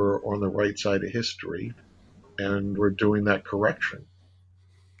 and we're on the right side of history, and we're doing that correction.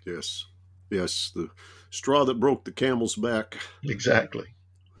 Yes. Yes. The straw that broke the camel's back Exactly.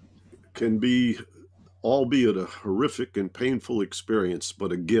 can be, albeit a horrific and painful experience,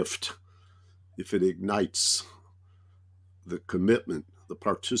 but a gift if it ignites the commitment, the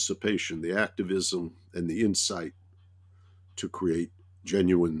participation, the activism, and the insight to create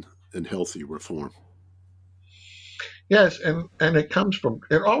genuine and healthy reform. Yes, and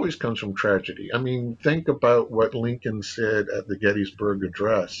it always comes from tragedy. I mean, think about what Lincoln said at the Gettysburg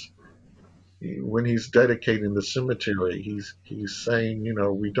Address when he's dedicating the cemetery. He's saying,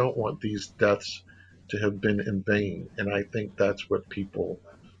 we don't want these deaths to have been in vain, and I think that's what people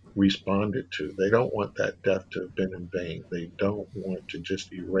responded to. They don't want that death to have been in vain. They don't want to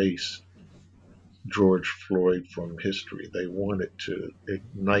just erase George Floyd from history. They want it to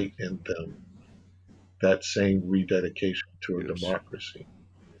ignite in them that same rededication to a Yes. democracy.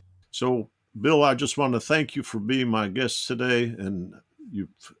 So, Bill, I just want to thank you for being my guest today. And you've,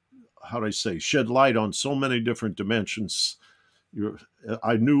 how do I say, shed light on so many different dimensions.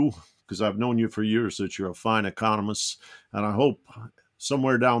 I knew, because I've known you for years, that you're a fine economist. And I hope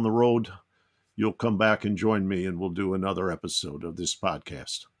somewhere down the road, you'll come back and join me and we'll do another episode of this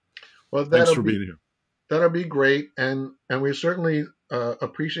podcast. Well, Thanks for being here. that'll be great, and we certainly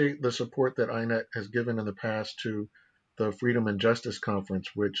appreciate the support that INET has given in the past to the Freedom and Justice Conference,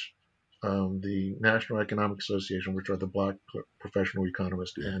 which the National Economic Association, which are the Black Professional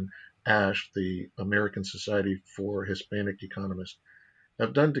Economists, and ASH, the American Society for Hispanic Economists,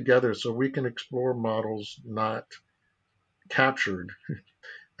 have done together so we can explore models not captured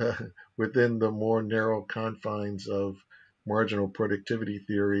within the more narrow confines of marginal productivity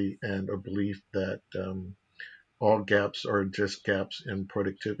theory and a belief that all gaps are just gaps in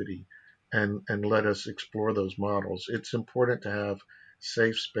productivity, and let us explore those models. It's important to have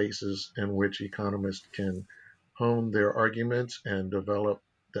safe spaces in which economists can hone their arguments and develop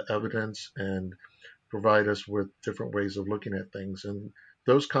the evidence and provide us with different ways of looking at things. And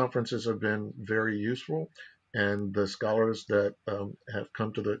those conferences have been very useful, and the scholars that have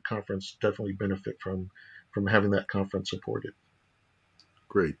come to the conference definitely benefit from having that conference supported.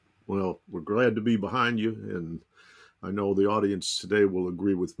 Great. Well, we're glad to be behind you, and I know the audience today will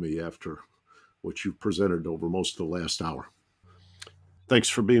agree with me after what you've presented over most of the last hour. Thanks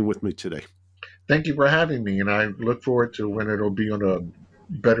for being with me today. Thank you for having me, and I look forward to when it'll be on a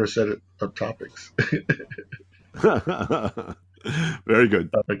better set of topics. Very good.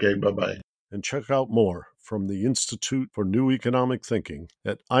 Okay, bye-bye. And check out more from the Institute for New Economic Thinking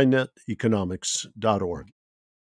at ineteconomics.org.